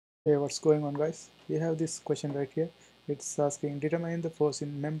Hey, what's going on, guys? We have this question right here. It's asking determine the force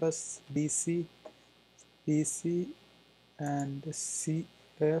in members BC, BC, and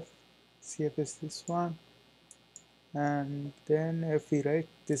CF. CF is this one, and then FE, right?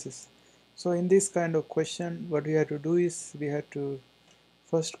 This is. So in this kind of question, what we have to do is we have to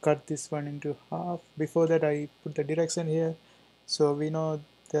first cut this one into half. Before that, I put the direction here, so we know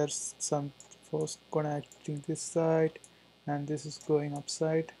there's some force connecting this side, and this is going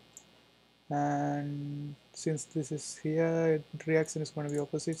upside. And since this is here, reaction is going to be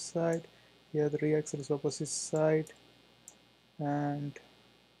opposite side. Here the reaction is opposite side, and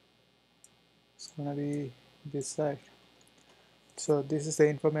it's going to be this side. So this is the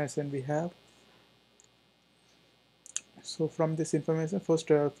information we have. So from this information,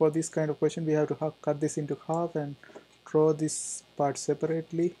 first for this kind of question, we have to cut this into half and draw this part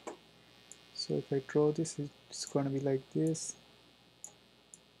separately. So if I draw this, it's going to be like this.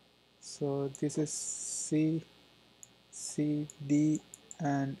 So this is C, C, D,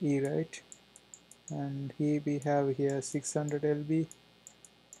 and E, right? And here we have here 600 lb,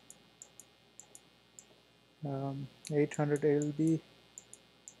 800 lb,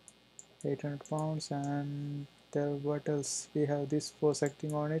 800 pounds. And what else? We have this force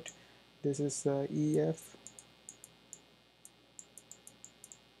acting on it. This is EF.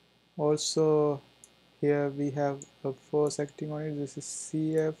 Also here we have a force acting on it. This is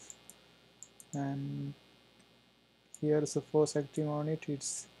CF, and here is a force acting on it.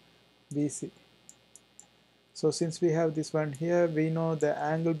 It's BC. So since we have this one here, we know the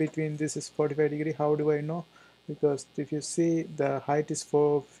angle between this is 45 degree. How do I know? Because if you see, the height is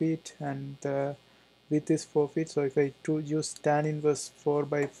 4 feet and the width is 4 feet. So if I use tan inverse 4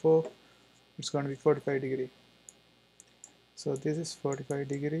 by 4, it's going to be 45 degree. So this is 45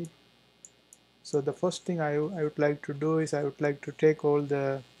 degree. So the first thing I would like to do is I would like to take all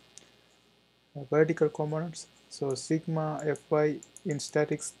the vertical components. So sigma Fy in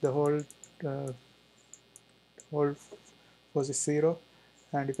statics, the whole force is 0.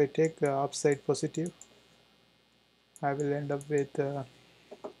 And if I take the upside positive, I will end up with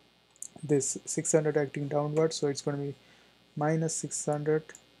this 600 acting downward. So it's going to be minus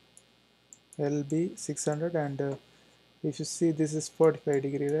 600 lb 600. And if you see, this is 45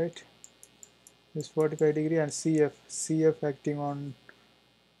 degree, right? This 45 degree, and CF acting on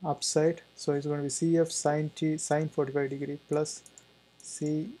upside, so it's going to be CF sine t sine 45 degree plus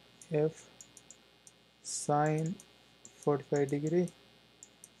CF sine 45 degree.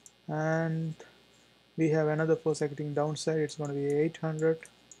 And we have another force acting downside. It's going to be 800.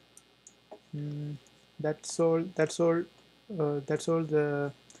 That's all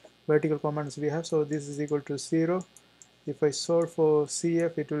the vertical components we have. So this is equal to 0. If I solve for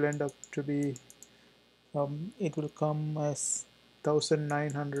CF, it will end up to be it will come as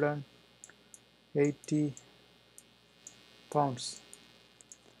 1980 pounds.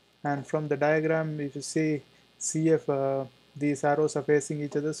 And from the diagram, if you see CF, these arrows are facing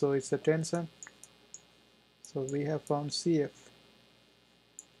each other, so it's a tension. So we have found CF.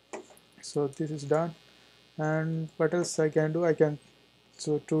 So this is done. And what else I can do?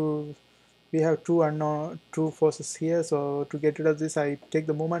 We have two forces here. So to get rid of this, I take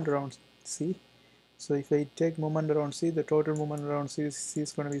the moment around C. So if I take moment around C, the total moment around C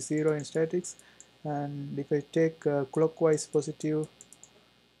is going to be 0 in statics. And if I take clockwise positive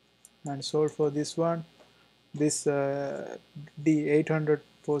and solve for this one, this D800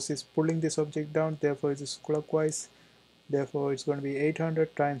 force is pulling this object down, therefore it is clockwise. Therefore it's going to be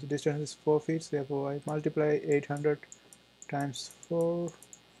 800 times distance is 4 feet, therefore I multiply 800 times 4.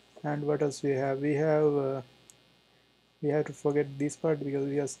 And what else we have? We have to forget this part because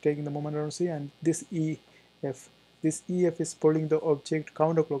we are taking the moment around C. And this EF is pulling the object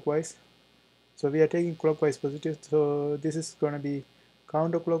counterclockwise. So we are taking clockwise positive, so this is going to be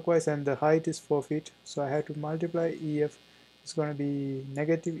counterclockwise, and the height is 4 feet. So I have to multiply EF. It's going to be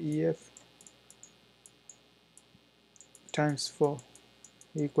negative EF times 4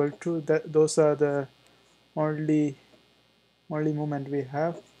 equal to that. Those are the only moment we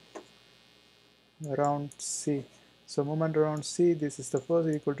have around C. So moment around C, this is the first,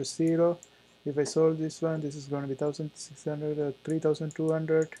 equal to 0. If I solve this one, this is going to be 1600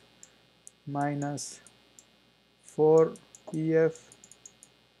 3200 minus 4 EF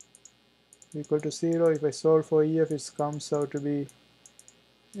equal to 0. If I solve for EF, it comes out to be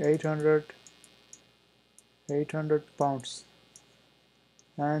 800 pounds.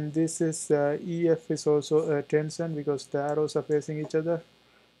 And this is EF is also a tension because the arrows are facing each other.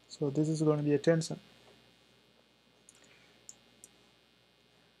 So this is going to be a tension.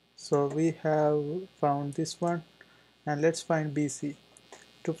 So we have found this one, and let's find BC.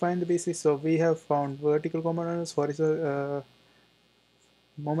 to find the BC, so we have found vertical components, horizontal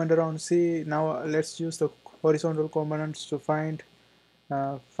moment around C. Now let's use the horizontal components to find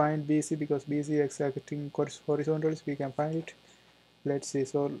BC, because BC is acting horizontally, so we can find it. Let's see.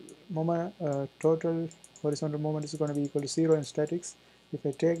 So moment total horizontal moment is going to be equal to 0 in statics. If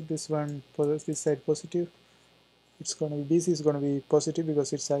I take this one, this side positive, it's going to be BC is going to be positive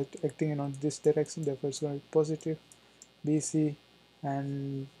because it's acting in on this direction. Therefore, it's going to be positive BC.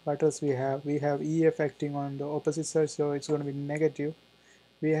 And what else we have? We have EF acting on the opposite side, so it's going to be negative.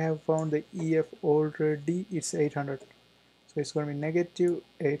 We have found the EF already. It's 800, so it's going to be negative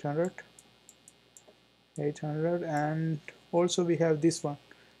 800. And also we have this one,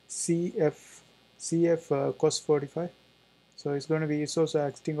 CF cos 45. So it's going to be, it's also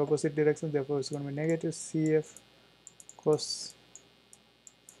acting opposite direction, therefore it's going to be negative CF cos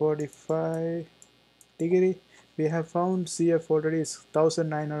 45 degree. We have found CF already is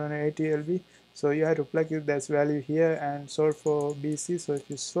 1980 lb, so you have to plug in that value here and solve for BC. So if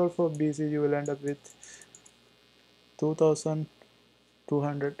you solve for BC, you will end up with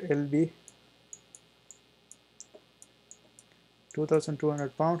 2200 lb,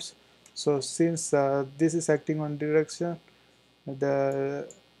 2200 pounds. So since this is acting on direction, the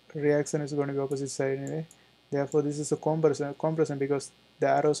reaction is going to be opposite side anyway. Therefore this is a compression because the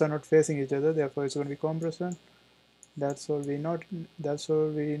arrows are not facing each other, therefore it's going to be compression. That's all we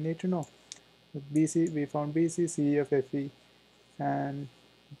need to know. With BC, we found BC, CEF, FE, and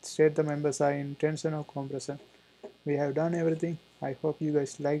state the members are in tension or compression. We have done everything. I hope you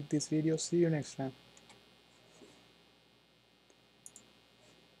guys liked this video. See you next time.